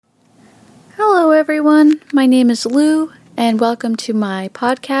everyone. My name is Lou, and welcome to my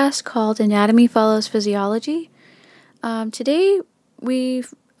podcast called Anatomy Follows Physiology. Today,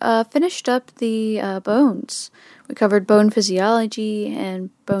 we've finished up the bones. We covered bone physiology and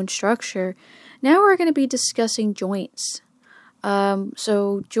bone structure. Now we're going to be discussing joints.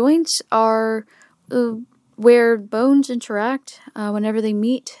 So joints are where bones interact whenever they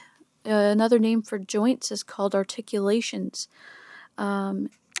meet. Another name for joints is called articulations.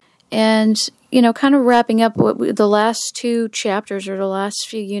 And, kind of wrapping up the last two chapters or the last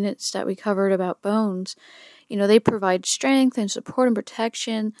few units that we covered about bones, they provide strength and support and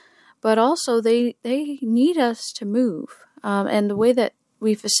protection, but also they need us to move. And the way that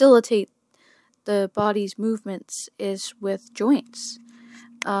we facilitate the body's movements is with joints.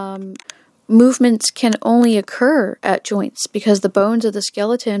 Movements can only occur at joints because the bones of the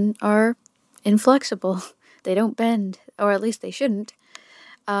skeleton are inflexible. They don't bend, or at least they shouldn't.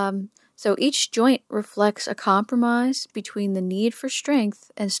 So each joint reflects a compromise between the need for strength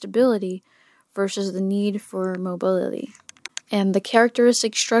and stability versus the need for mobility. And the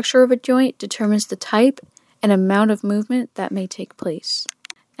characteristic structure of a joint determines the type and amount of movement that may take place.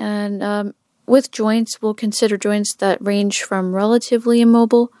 And with joints, we'll consider joints that range from relatively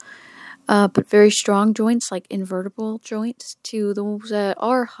immobile, but very strong joints like invertebral joints to those that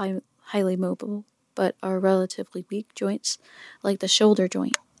are highly mobile, but are relatively weak joints like the shoulder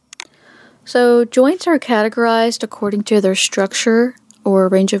joint. So joints are categorized according to their structure or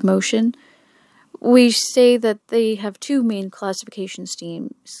range of motion. We say that they have two main classification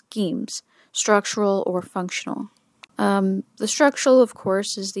schemes, structural or functional. The structural, of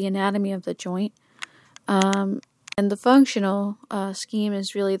course, is the anatomy of the joint, and the functional scheme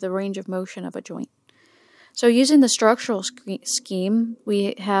is really the range of motion of a joint. So using the structural scheme,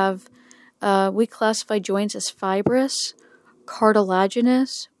 we classify joints as fibrous,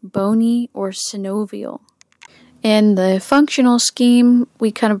 cartilaginous, bony, or synovial. In the functional scheme,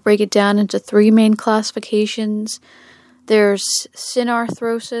 we kind of break it down into three main classifications. There's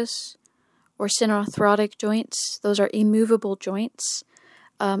synarthrosis or synarthrotic joints. Those are immovable joints.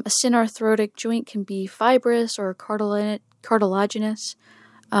 A synarthrotic joint can be fibrous or cartilaginous,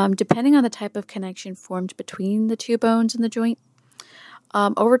 depending on the type of connection formed between the two bones in the joint.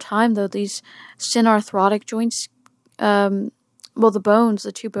 Over time, though, these synarthrotic joints, the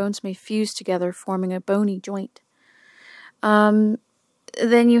two bones may fuse together, forming a bony joint. Then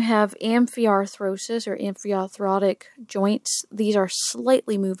you have amphiarthrosis or amphiarthrotic joints. These are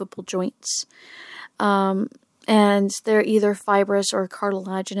slightly movable joints, and they're either fibrous or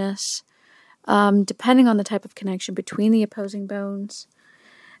cartilaginous, depending on the type of connection between the opposing bones.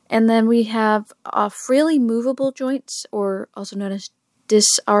 And then we have freely movable joints, or also known as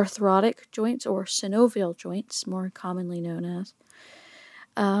dysarthrotic joints or synovial joints, more commonly known as.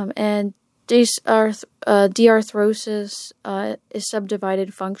 And dearthrosis is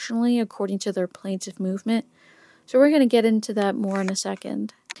subdivided functionally according to their planes of movement. So we're going to get into that more in a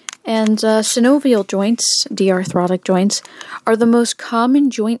second. And synovial joints, dearthrotic joints, are the most common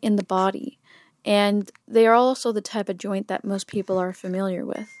joint in the body. And they are also the type of joint that most people are familiar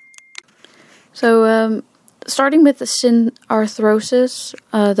with. So, starting with the synarthrosis,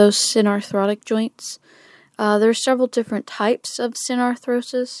 those synarthrotic joints, there are several different types of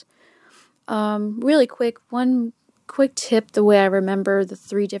synarthrosis. Really quick, one quick tip, the way I remember the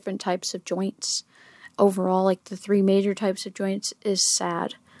three different types of joints overall, like the three major types of joints, is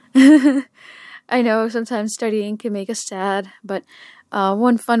SAD. I know sometimes studying can make us sad, but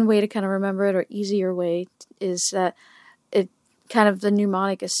one fun way to kind of remember it, or easier way, is that the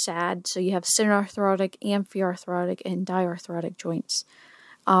mnemonic is SAD, so you have synarthrotic, amphiarthrotic, and diarthrotic joints.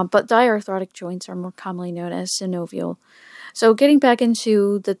 But diarthrotic joints are more commonly known as synovial. So getting back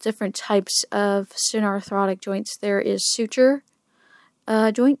into the different types of synarthrotic joints, there is suture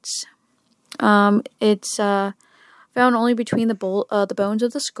joints. It's found only between the bones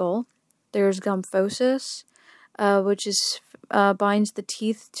of the skull. There's gymphosis, which binds the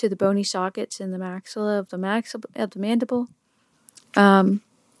teeth to the bony sockets in the maxilla of the mandible.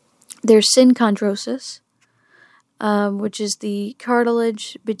 There's synchondrosis, which is the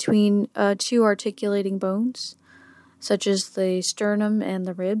cartilage between two articulating bones, such as the sternum and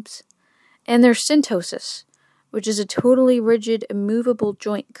the ribs. And there's syntosis, which is a totally rigid, immovable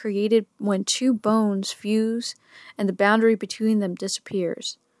joint created when two bones fuse and the boundary between them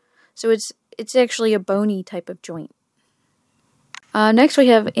disappears. So it's actually a bony type of joint. Next we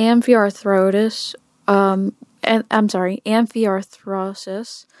have amphiarthrosis,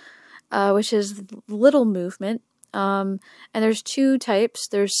 which is little movement. And there's two types.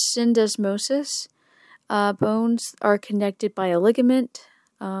 There's syndesmosis. Bones are connected by a ligament.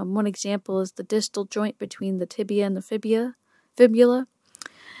 One example is the distal joint between the tibia and the fibula,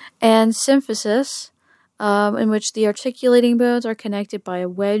 and symphysis, in which the articulating bones are connected by a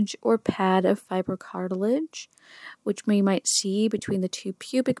wedge or pad of fibrocartilage, which we might see between the two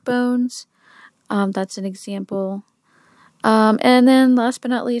pubic bones. That's an example. And then last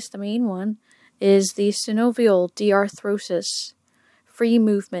but not least, the main one is the synovial dearthrosis, free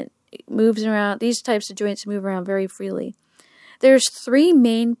movement. It moves around. These types of joints move around very freely. There's 3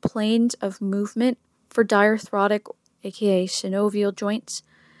 main planes of movement for diarthrotic, aka synovial joints.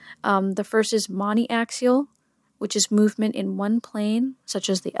 The first is monoaxial, which is movement in one plane, such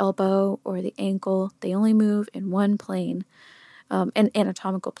as the elbow or the ankle. They only move in one plane, an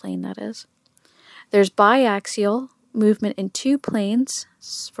anatomical plane, that is. There's biaxial, movement in 2 planes,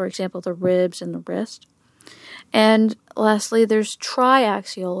 for example, the ribs and the wrist. And lastly, there's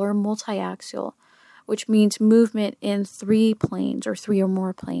triaxial or multiaxial, which means movement in 3 planes or 3 or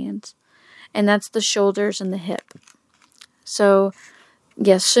more planes. And that's the shoulders and the hip. So,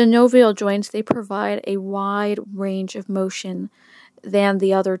 yes, synovial joints, they provide a wide range of motion than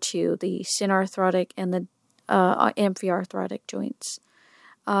the other 2, the synarthrotic and the amphiarthrotic joints.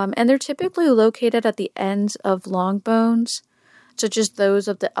 And they're typically located at the ends of long bones, such as those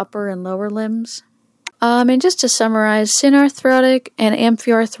of the upper and lower limbs. And just to summarize, synarthrotic and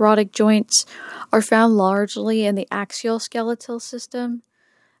amphiarthrotic joints are found largely in the axial skeletal system,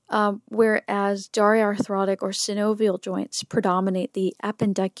 whereas diarthrotic or synovial joints predominate the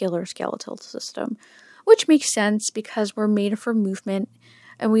appendicular skeletal system, which makes sense because we're made for movement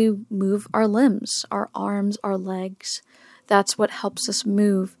and we move our limbs, our arms, our legs. That's what helps us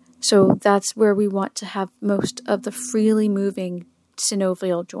move. So that's where we want to have most of the freely moving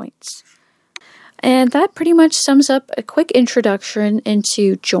synovial joints. And that pretty much sums up a quick introduction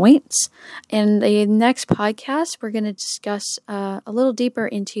into joints. In the next podcast, we're going to discuss a little deeper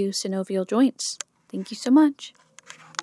into synovial joints. Thank you so much.